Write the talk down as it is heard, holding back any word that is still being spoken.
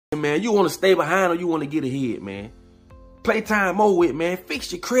man, you want to stay behind or you want to get ahead, man? Playtime mode with, man.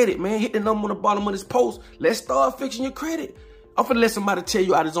 Fix your credit, man. Hit the number on the bottom of this post. Let's start fixing your credit. I'm finna let somebody tell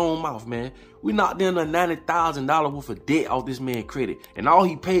you out his own mouth, man. We knocked in a $90,000 worth of debt off this man's credit, and all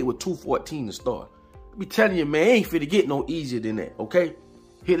he paid was $214 to start. I be telling you, man, ain't finna get no easier than that, okay?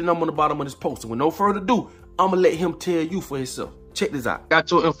 Hit the number on the bottom of this post. And with no further ado, I'ma let him tell you for himself. Check this out.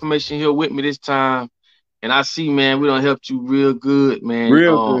 Got your information here with me this time, and I see, man, we done helped you real good, man.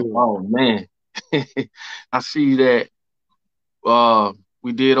 Real good. Oh, man. I see that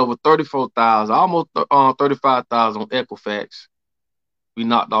we did over 34,000, almost 35,000 on Equifax. We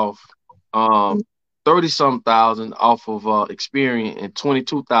knocked off 30-some thousand off of Experian and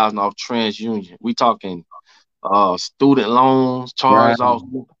 22,000 off TransUnion. We talking student loans, charge offs.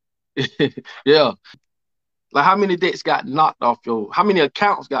 Yeah. Like how many debts got knocked off how many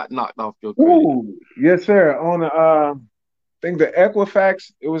accounts got knocked off your credit? Ooh, yes, sir. On the I think the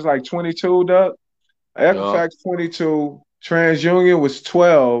Equifax, it was like 22, Doug. Equifax 22, TransUnion was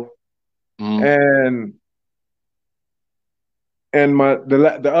 12, and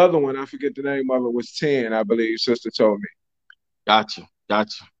the other one, I forget the name of it, was 10, I believe. Sister told me. Gotcha.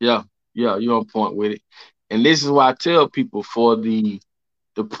 Yeah, you're on point with it. And this is why I tell people for the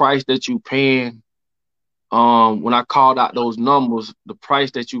price that you paying. When I called out those numbers, the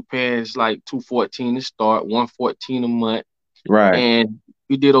price that you paying is like $214 to start, $114 a month, right? And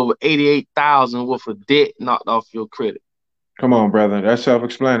you did over 88,000 worth of debt knocked off your credit. Come on, brother, that's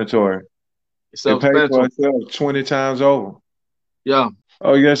self-explanatory. It paid for itself 20 times over. Yeah.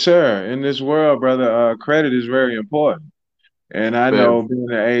 Oh yes, sir. In this world, brother, credit is very important. And I know, being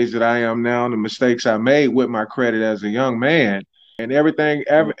the age that I am now, the mistakes I made with my credit as a young man, and everything,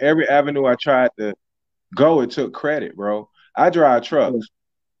 every avenue I tried to go, it took credit, bro. I drive trucks.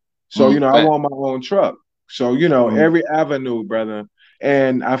 So, I want my own truck. So, every avenue, brother.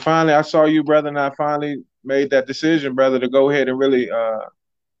 And I saw you, brother, and I finally made that decision, brother, to go ahead and really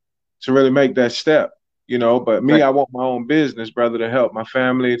make that step, But me, I want my own business, brother, to help my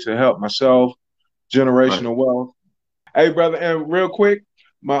family, to help myself, generational wealth. Hey, brother, and real quick,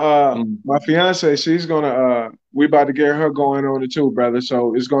 my fiance, she's gonna we about to get her going on it too, brother.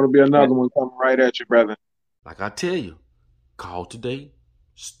 So it's gonna be another one coming right at you, brother. Like I tell you, call today,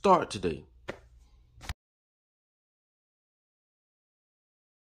 start today.